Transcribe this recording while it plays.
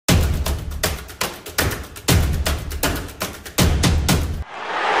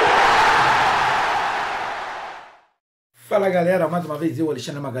Fala galera, mais uma vez eu,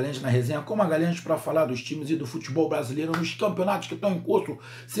 Alexandre Magalhães, na resenha com Magalhães para falar dos times e do futebol brasileiro nos campeonatos que estão em curso.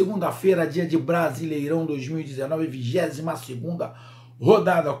 Segunda-feira, dia de Brasileirão 2019, 22ª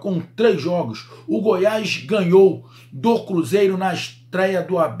rodada com 3 jogos. O Goiás ganhou do Cruzeiro na estreia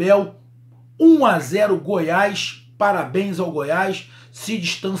do Abel, 1-0 Goiás, parabéns ao Goiás, se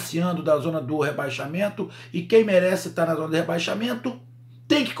distanciando da zona do rebaixamento, e quem merece estar na zona do rebaixamento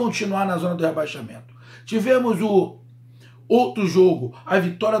tem que continuar na zona do rebaixamento. Tivemos o outro jogo, a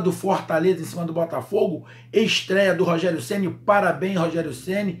vitória do Fortaleza em cima do Botafogo, estreia do Rogério Ceni, parabéns Rogério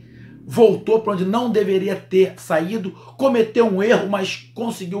Ceni, voltou para onde não deveria ter saído, cometeu um erro, mas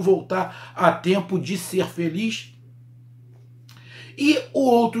conseguiu voltar a tempo de ser feliz. E o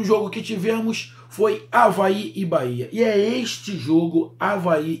outro jogo que tivemos foi Avaí e Bahia. E é este jogo,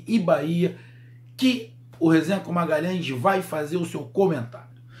 Avaí e Bahia, que o Resenha com Magalhães vai fazer o seu comentário.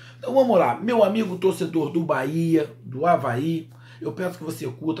 Então vamos lá, meu amigo torcedor do Bahia, do Avaí, eu peço que você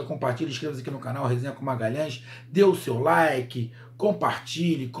curta, compartilhe, inscreva-se aqui no canal Resenha com Magalhães, dê o seu like,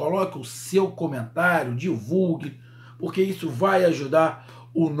 compartilhe, coloque o seu comentário, divulgue, porque isso vai ajudar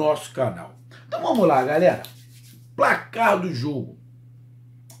o nosso canal. Então vamos lá, galera. Placar do jogo: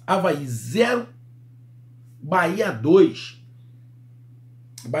 Avaí 0, Bahia 2.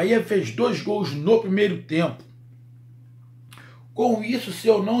 Bahia fez 2 gols no primeiro tempo. Com isso, se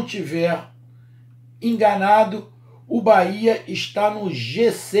eu não tiver enganado, o Bahia está no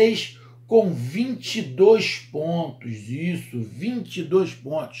G6 com 22 pontos. Isso, 22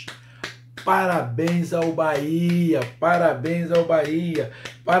 pontos. Parabéns ao Bahia, parabéns ao Bahia,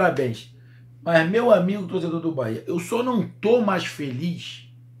 parabéns. Mas, meu amigo torcedor do Bahia, eu só não estou mais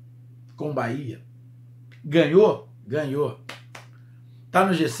feliz com o Bahia. Ganhou? Ganhou. Tá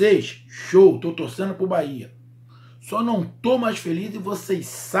no G6? Show, tô torcendo pro Bahia. Só não tô mais feliz e vocês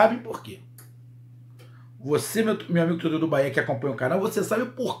sabem por quê. Você, meu amigo torcedor do Bahia que acompanha o canal, você sabe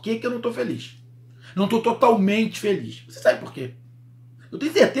por que eu não tô feliz. Não tô totalmente feliz. Você sabe por quê? Eu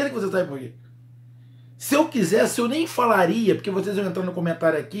tenho certeza que você sabe por quê. Se eu quisesse, eu nem falaria, porque vocês iam entrar no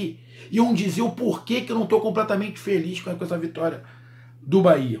comentário aqui e iam dizer o porquê que eu não tô completamente feliz com essa vitória do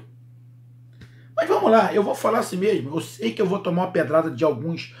Bahia. Mas vamos lá, eu vou falar assim mesmo. Eu sei que eu vou tomar uma pedrada de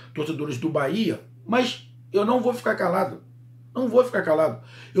alguns torcedores do Bahia, mas eu não vou ficar calado. Não vou ficar calado.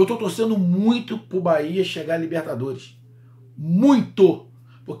 Eu tô torcendo muito pro Bahia chegar a Libertadores. Muito.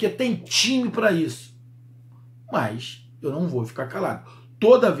 Porque tem time para isso. Mas eu não vou ficar calado.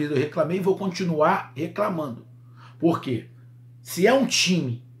 Toda vez eu reclamei e vou continuar reclamando. Por quê? Se é um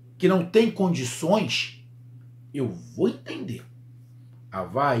time que não tem condições, eu vou entender.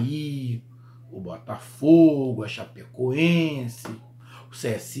 Avaí, o Botafogo, a Chapecoense, o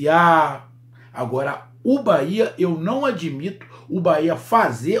CSA. Agora, o Bahia, eu não admito o Bahia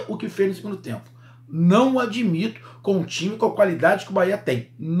fazer o que fez no segundo tempo. Não admito com um time com a qualidade que o Bahia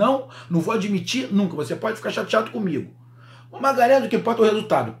tem. Não vou admitir nunca. Você pode ficar chateado comigo. Mas, galera, do que importa é o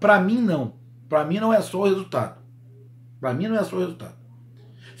resultado. Para mim, não. Para mim, não é só o resultado. Para mim, não é só o resultado.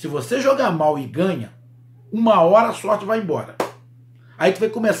 Se você jogar mal e ganha, uma hora a sorte vai embora. Aí tu vai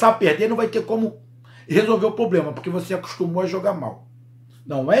começar a perder e não vai ter como resolver o problema, porque você acostumou a jogar mal.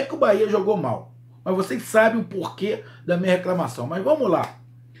 Não é que o Bahia jogou mal, mas vocês sabem o porquê da minha reclamação. Mas vamos lá.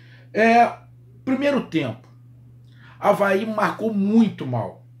 Primeiro tempo, Avaí marcou muito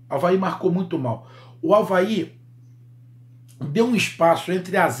mal. Avaí marcou muito mal. O Avaí deu um espaço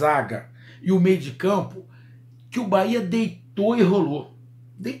entre a zaga e o meio de campo que o Bahia deitou e rolou.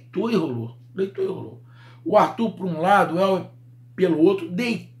 Deitou e rolou. Deitou e rolou. O Arthur por um lado, o Elber pelo outro,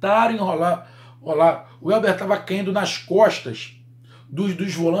 deitaram e rolaram. O Elber estava caindo nas costas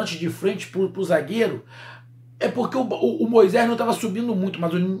dos volantes de frente para o zagueiro. É porque o Moisés não estava subindo muito,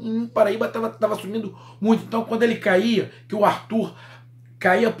 mas o Paraíba estava subindo muito. Então, quando ele caía, que o Arthur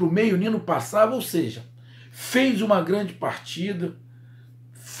caía para o meio, o Nino passava, ou seja, fez uma grande partida,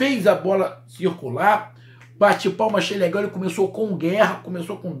 fez a bola circular, bate palma, achei legal. Ele começou com Guerra,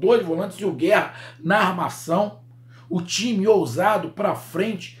 começou com 2 volantes e o Guerra na armação. O time ousado para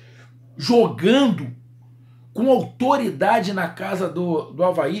frente, jogando com autoridade na casa do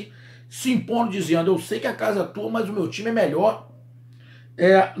Avaí, se impondo, dizendo: eu sei que a casa é tua, mas o meu time é melhor,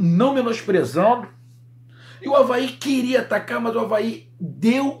 não menosprezando. E o Avaí queria atacar, mas o Avaí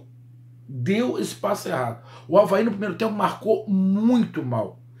deu esse passo errado. O Avaí no primeiro tempo marcou muito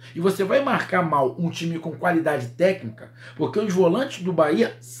mal. E você vai marcar mal um time com qualidade técnica, porque os volantes do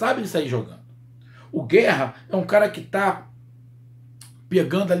Bahia sabem sair jogando. O Guerra é um cara que está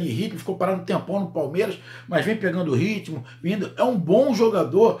pegando ali ritmo, ficou parado um tempão no Palmeiras, mas vem pegando ritmo, vindo. É um bom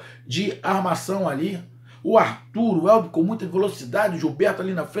jogador de armação ali. o Arthur, o Elber com muita velocidade, o Gilberto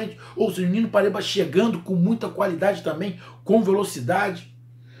ali na frente, ou seja, o Nino Paraíba chegando com muita qualidade também, com velocidade.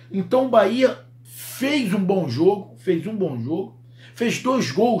 Então o Bahia fez um bom jogo, fez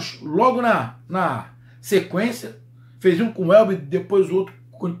 2 gols logo na sequência, fez um com o Elber, depois o outro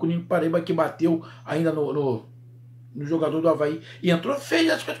com o Nino Paraíba, que bateu ainda no jogador do Avaí, e entrou, fez,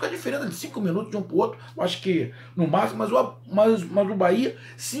 acho que a diferença de 5 minutos de um para o outro, acho que no máximo, mas o Bahia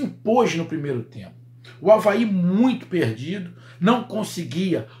se impôs no primeiro tempo. O Avaí muito perdido, não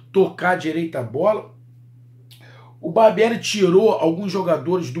conseguia tocar direito a bola. O Barbieri tirou alguns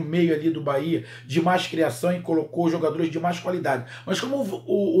jogadores do meio ali do Bahia de mais criação e colocou jogadores de mais qualidade. Mas como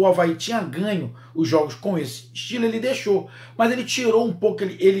o Avaí tinha ganho os jogos com esse estilo, ele deixou. Mas ele tirou um pouco,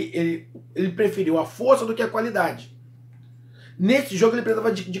 ele preferiu a força do que a qualidade. Nesse jogo ele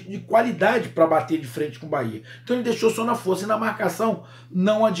precisava de qualidade para bater de frente com o Bahia. Então ele deixou só na força e na marcação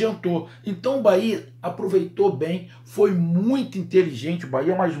não adiantou. Então o Bahia aproveitou bem, foi muito inteligente, o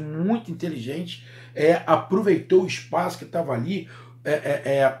Bahia, mas muito inteligente, aproveitou o espaço que estava ali,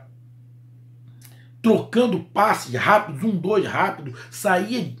 trocando passes rápidos, 1-2 rápido,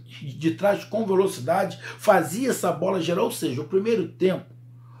 saía de trás com velocidade, fazia essa bola gerar. Ou seja, o primeiro tempo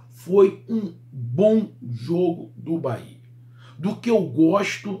foi um bom jogo do Bahia. Do que eu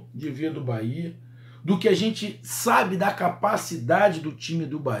gosto de ver do Bahia, do que a gente sabe da capacidade do time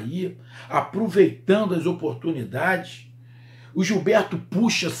do Bahia, aproveitando as oportunidades. O Gilberto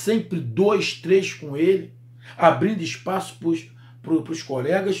puxa sempre 2, 3 com ele, abrindo espaço para os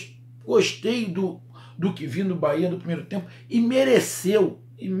colegas. Gostei do que vi no Bahia no primeiro tempo e mereceu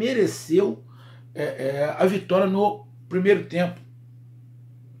a vitória no primeiro tempo.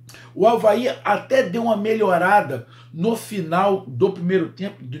 O Avaí até deu uma melhorada no final do primeiro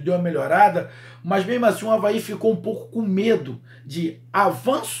tempo, mas mesmo assim o Avaí ficou um pouco com medo de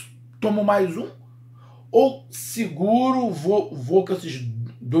avanço, tomo mais um, ou seguro, vou com esses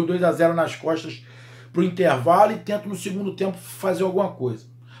 2-0 nas costas para o intervalo e tento no segundo tempo fazer alguma coisa.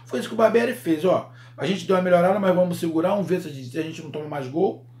 Foi isso que o Barbieri fez. A gente deu uma melhorada, mas vamos segurar, vamos ver se a gente não toma mais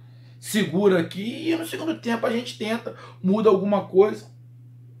gol, segura aqui e no segundo tempo a gente tenta, muda alguma coisa.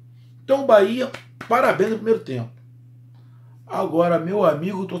 Então, Bahia, parabéns no primeiro tempo. Agora, meu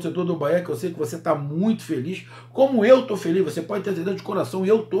amigo torcedor do Bahia, que eu sei que você está muito feliz, como eu estou feliz, você pode ter certeza de coração,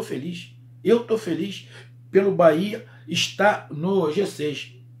 eu estou feliz. Eu estou feliz pelo Bahia estar no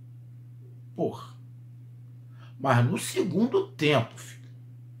G6. Porra. Mas no segundo tempo, filho,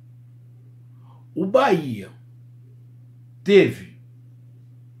 o Bahia teve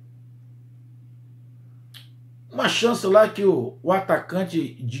uma chance lá que o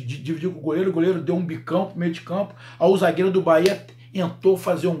atacante dividiu com o goleiro deu um bicão pro meio de campo, aí o zagueiro do Bahia tentou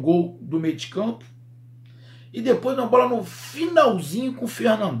fazer um gol do meio de campo, e depois uma bola no finalzinho com o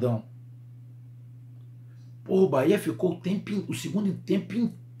Fernandão. Porra, o Bahia ficou o segundo tempo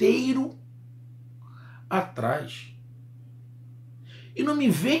inteiro atrás. E não me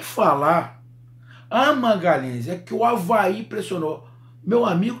vem falar, Magalhães, é que o Avaí pressionou. Meu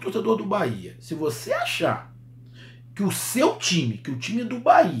amigo torcedor do Bahia, se você achar que o seu time, que o time do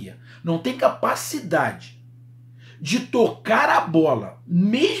Bahia, não tem capacidade de tocar a bola,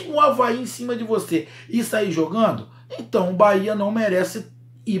 mesmo o Avaí em cima de você, e sair jogando, então o Bahia não merece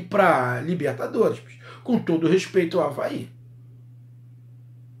ir para Libertadores, com todo respeito ao Avaí.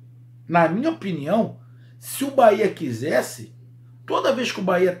 Na minha opinião, se o Bahia quisesse, toda vez que o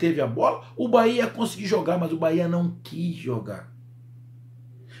Bahia teve a bola, o Bahia ia conseguir jogar, mas o Bahia não quis jogar.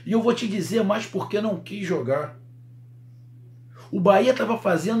 E eu vou te dizer mais porque não quis jogar. O Bahia estava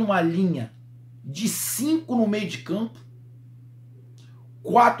fazendo uma linha de 5 no meio de campo,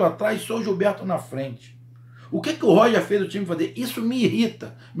 4 atrás, só o Gilberto na frente. O que o Roger fez o time fazer? Isso me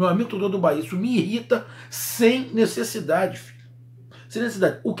irrita, meu amigo torcedor do Bahia, isso me irrita sem necessidade, filho. Sem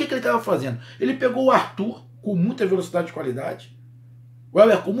necessidade. O que ele estava fazendo? Ele pegou o Arthur com muita velocidade e qualidade, o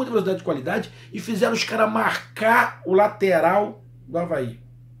Elber com muita velocidade e qualidade, e fizeram os caras marcar o lateral do Avaí.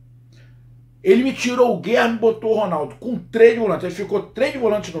 Ele me tirou o Guerra e botou o Ronaldo com 3 volantes. Ele ficou 3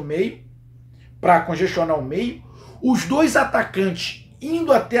 volantes no meio, para congestionar o meio. Os 2 atacantes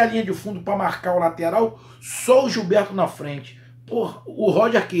indo até a linha de fundo para marcar o lateral, só o Gilberto na frente. Porra, o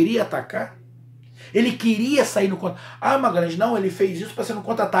Roger queria atacar? Ele queria sair no contra-ataque. Magalhães, não, ele fez isso para sair no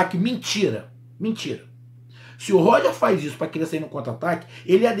contra-ataque. Mentira, mentira. Se o Roger faz isso para querer sair no contra-ataque,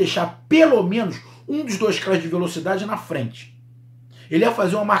 ele ia deixar pelo menos um dos 2 caras de velocidade na frente. Ele ia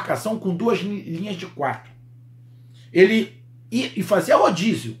fazer uma marcação com 2 linhas de 4. Ele ia fazer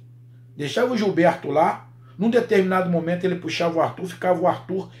rodízio. Deixava o Gilberto lá. Num determinado momento ele puxava o Arthur, ficava o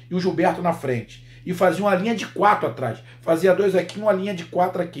Arthur e o Gilberto na frente. E fazia uma linha de 4 atrás. Fazia 2 aqui, uma linha de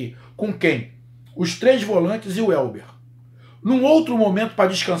 4 aqui. Com quem? os 3 volantes e o Elber. Num outro momento, para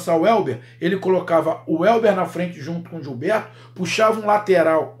descansar o Elber, ele colocava o Elber na frente junto com o Gilberto, puxava um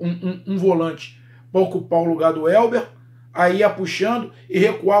lateral, um volante para ocupar o lugar do Elber, aí ia puxando e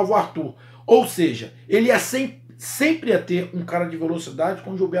recuava o Arthur. Ou seja, ele ia sempre ia ter um cara de velocidade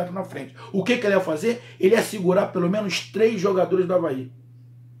com o Gilberto na frente. O que ele ia fazer? Ele ia segurar pelo menos 3 jogadores do Avaí.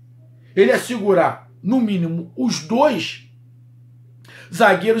 Ele ia segurar, no mínimo, os 2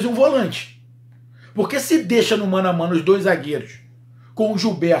 zagueiros e um volante. Porque se deixa no mano a mano os 2 zagueiros, com o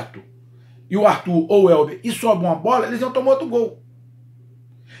Gilberto e o Arthur ou o Elber, e sobe uma bola, eles iam tomar outro gol.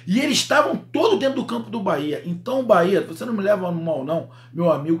 E eles estavam todos dentro do campo do Bahia. Então o Bahia, você não me leva no mal não,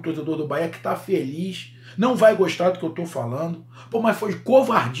 meu amigo torcedor do Bahia, que está feliz, não vai gostar do que eu estou falando. Pô, mas foi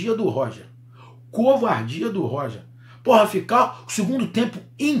covardia do Roger. Covardia do Roger. Porra, ficar o segundo tempo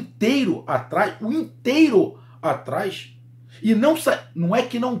inteiro atrás, e não é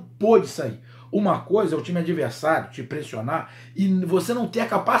que não pôde sair. Uma coisa é o time adversário te pressionar e você não ter a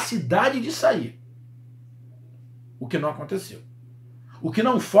capacidade de sair. O que não aconteceu. O que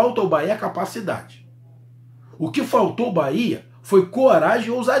não falta ao Bahia é capacidade. O que faltou ao Bahia foi coragem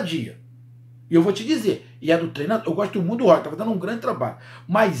e ousadia. E eu vou te dizer, e é do treinador, eu gosto muito do Roger, está fazendo um grande trabalho,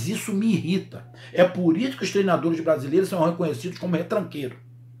 mas isso me irrita. É por isso que os treinadores brasileiros são reconhecidos como retranqueiro.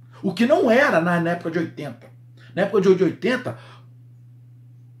 O que não era na época de 80. Na época de 80,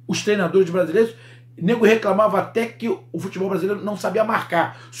 os treinadores brasileiros, o nego reclamava até que o futebol brasileiro não sabia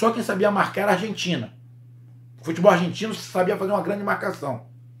marcar. Só quem sabia marcar era a Argentina. O futebol argentino sabia fazer uma grande marcação.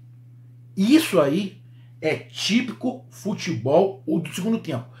 Isso aí é típico futebol do segundo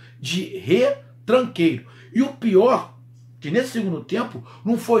tempo, de retranqueiro. E o pior, que nesse segundo tempo,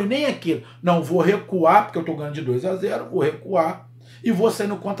 não foi nem aquilo. Não, vou recuar, porque eu estou ganhando de 2-0, vou recuar e vou sair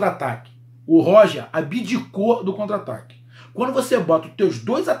no contra-ataque. O Roger abdicou do contra-ataque. Quando você bota os teus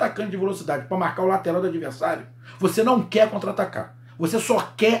 2 atacantes de velocidade para marcar o lateral do adversário, você não quer contra-atacar. Você só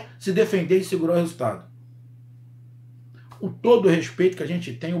quer se defender e segurar o resultado. Com todo o respeito que a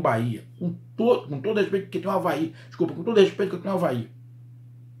gente tem o Bahia, com todo o respeito que tem o Avaí, desculpa, com todo o respeito que tem o Avaí,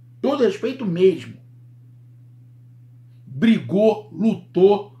 todo respeito mesmo, brigou,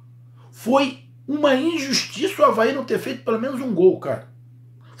 lutou, foi uma injustiça o Avaí não ter feito pelo menos um gol, cara.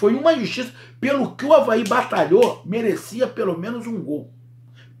 Foi uma injustiça. Pelo que o Avaí batalhou, merecia pelo menos um gol.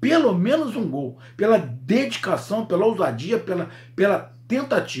 Pelo menos um gol. Pela dedicação, pela ousadia, pela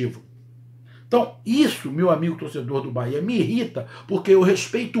tentativa. Então, isso, meu amigo torcedor do Bahia, me irrita, porque eu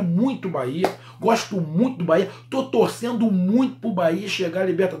respeito muito o Bahia, gosto muito do Bahia, tô torcendo muito pro Bahia chegar à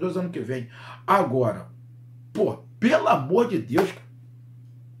Libertadores ano que vem. Agora, pô, pelo amor de Deus,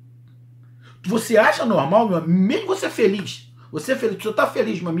 você acha normal, meu amigo, mesmo você feliz, você está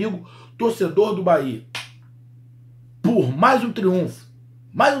feliz, meu amigo, torcedor do Bahia, por mais um triunfo,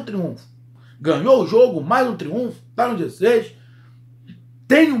 ganhou o jogo, mais um triunfo, tá no 16,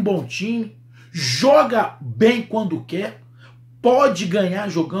 tem um bom time, joga bem quando quer, pode ganhar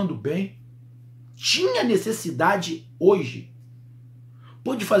jogando bem, tinha necessidade hoje,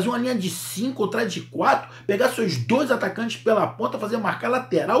 pode fazer uma linha de 5 ou de 4, pegar seus 2 atacantes pela ponta, fazer marcar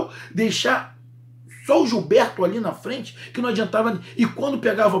lateral, deixar só o Gilberto ali na frente, que não adiantava. E quando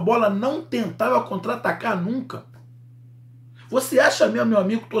pegava a bola, não tentava contra-atacar nunca. Você acha mesmo, meu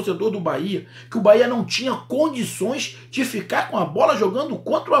amigo torcedor do Bahia, que o Bahia não tinha condições de ficar com a bola jogando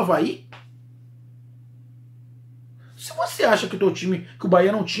contra o Avaí? Se você acha que o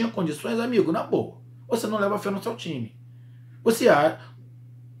Bahia não tinha condições, amigo, na boa, você não leva fé no seu time.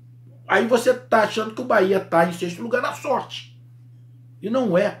 Aí você tá achando que o Bahia tá em 6º lugar na sorte. E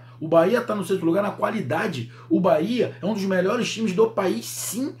não é. O Bahia está no 6º lugar na qualidade. O Bahia é um dos melhores times do país,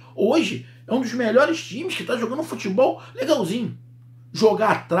 sim. Hoje é um dos melhores times que está jogando futebol legalzinho.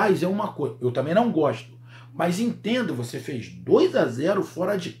 Jogar atrás é uma coisa. Eu também não gosto. Mas entendo, você fez 2-0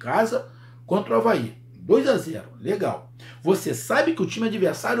 fora de casa contra o Avaí. 2-0, legal. Você sabe que o time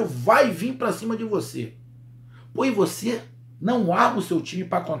adversário vai vir para cima de você. Pô, e você não arma o seu time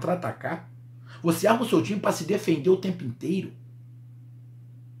para contra-atacar? Você arma o seu time para se defender o tempo inteiro?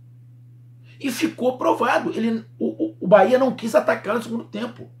 E ficou provado. O Bahia não quis atacar no segundo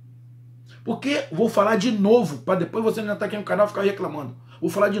tempo. Porque, vou falar de novo, para depois você não estar aqui no canal e ficar reclamando. Vou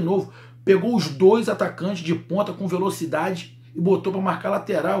falar de novo. Pegou os 2 atacantes de ponta com velocidade e botou para marcar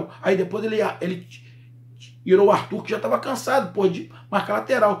lateral. Aí depois ele tirou o Arthur, que já estava cansado de marcar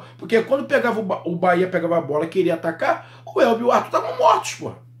lateral. Porque quando o Bahia pegava a bola e queria atacar, o Elber e o Arthur estavam mortos,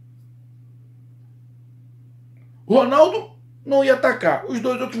 pô. O Ronaldo não ia atacar. Os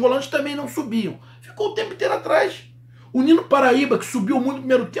 2 outros volantes também não subiam. Ficou o tempo inteiro atrás. O Nino Paraíba, que subiu muito no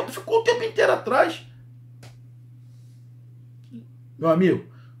primeiro tempo, ficou o tempo inteiro atrás. Meu amigo,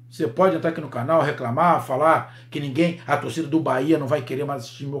 Você pode entrar aqui no canal, reclamar, falar que a torcida do Bahia não vai querer mais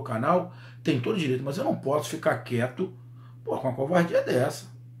assistir meu canal. Tem todo direito, mas eu não posso ficar quieto com uma covardia dessa.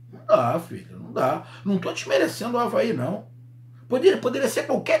 Não dá, filho, não dá. Não tô desmerecendo o Avaí, não. Poderia ser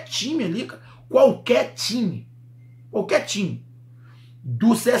qualquer time ali, cara. Qualquer time. Qualquer time.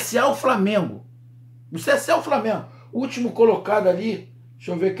 Do CSA ao Flamengo. Do CSA ao Flamengo. O último colocado ali,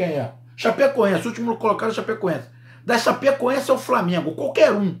 deixa eu ver quem é. Chapecoense, o último colocado é Chapecoense. Da Chapecoense ao Flamengo,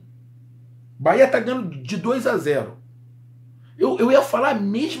 qualquer um. Bahia tá ganhando de 2-0. Eu ia falar a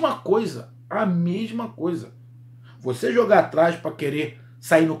mesma coisa. A mesma coisa. Você jogar atrás para querer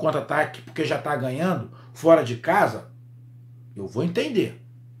sair no contra-ataque porque já tá ganhando, fora de casa, eu vou entender.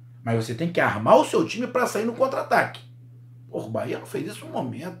 Mas você tem que armar o seu time para sair no contra-ataque. Porra, o Bahia não fez isso no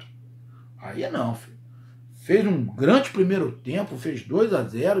momento. Bahia não, filho. Fez um grande primeiro tempo, fez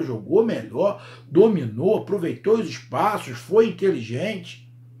 2-0, jogou melhor, dominou, aproveitou os espaços, foi inteligente.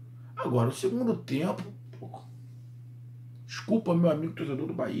 Agora, o segundo tempo, porra, desculpa, meu amigo torcedor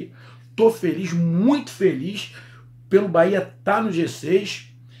do Bahia, tô feliz, muito feliz pelo Bahia estar no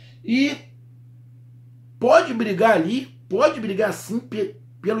G6 e pode brigar ali, pode brigar sim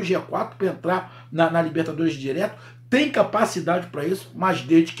pelo G4 para entrar na Libertadores direto, tem capacidade para isso, mas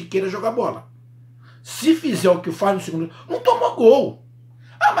desde que queira jogar bola. Se fizer o que faz no segundo, não tomou gol.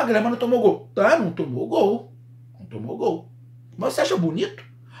 Ah, Magalhães não tomou gol. Tá, não tomou gol. Não tomou gol. Mas você acha bonito?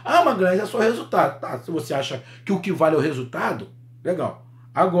 Ah, Magalhães é só resultado. Tá, se você acha que o que vale é o resultado, legal.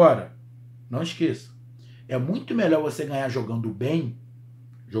 Agora, não esqueça, é muito melhor você ganhar jogando bem,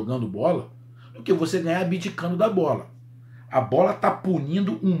 jogando bola, do que você ganhar abdicando da bola. A bola tá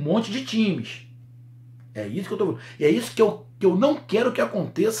punindo um monte de times. É isso que eu tô falando. É isso que eu não quero que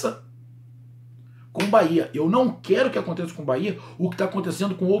aconteça com o Bahia. Eu não quero que aconteça com o Bahia o que está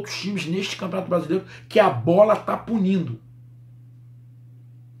acontecendo com outros times neste Campeonato Brasileiro, que a bola está punindo.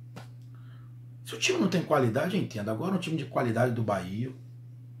 Se o time não tem qualidade, eu entendo. Agora, um time de qualidade do Bahia,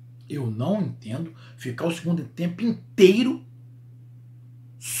 eu não entendo ficar o segundo tempo inteiro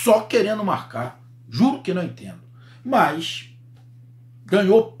só querendo marcar. Juro que não entendo. Mas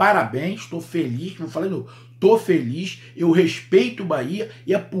ganhou, parabéns, estou feliz, vou falar de novo. Tô feliz, eu respeito o Bahia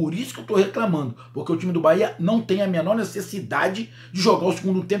e é por isso que eu tô reclamando. Porque o time do Bahia não tem a menor necessidade de jogar o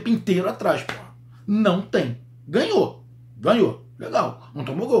segundo tempo inteiro atrás, porra. Não tem. Ganhou. Ganhou. Legal. Não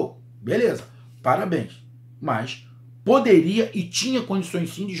tomou gol. Beleza. Parabéns. Mas poderia e tinha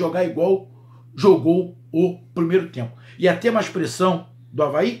condições sim de jogar igual jogou o primeiro tempo. Ia ter mais pressão do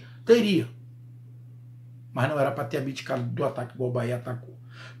Avaí? Teria. Mas não era para ter abdicado do ataque igual o Bahia atacou.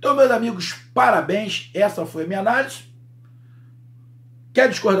 Então, meus amigos, parabéns. Essa foi a minha análise. Quer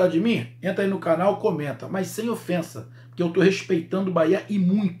discordar de mim? Entra aí no canal, comenta. Mas sem ofensa, porque eu estou respeitando o Bahia e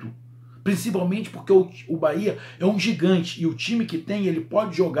muito. Principalmente porque o Bahia é um gigante. E o time que tem, ele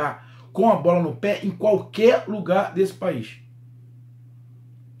pode jogar com a bola no pé em qualquer lugar desse país.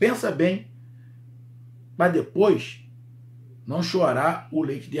 Pensa bem. Mas depois, não chorar o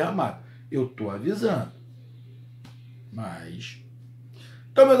leite derramado. Eu estou avisando. Mas...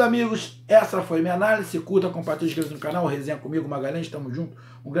 Então, meus amigos, essa foi minha análise. Curta, compartilhe, inscreva-se no canal, resenha comigo, Magalhães, tamo junto.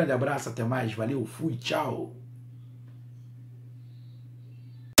 Um grande abraço, até mais, valeu, fui, tchau.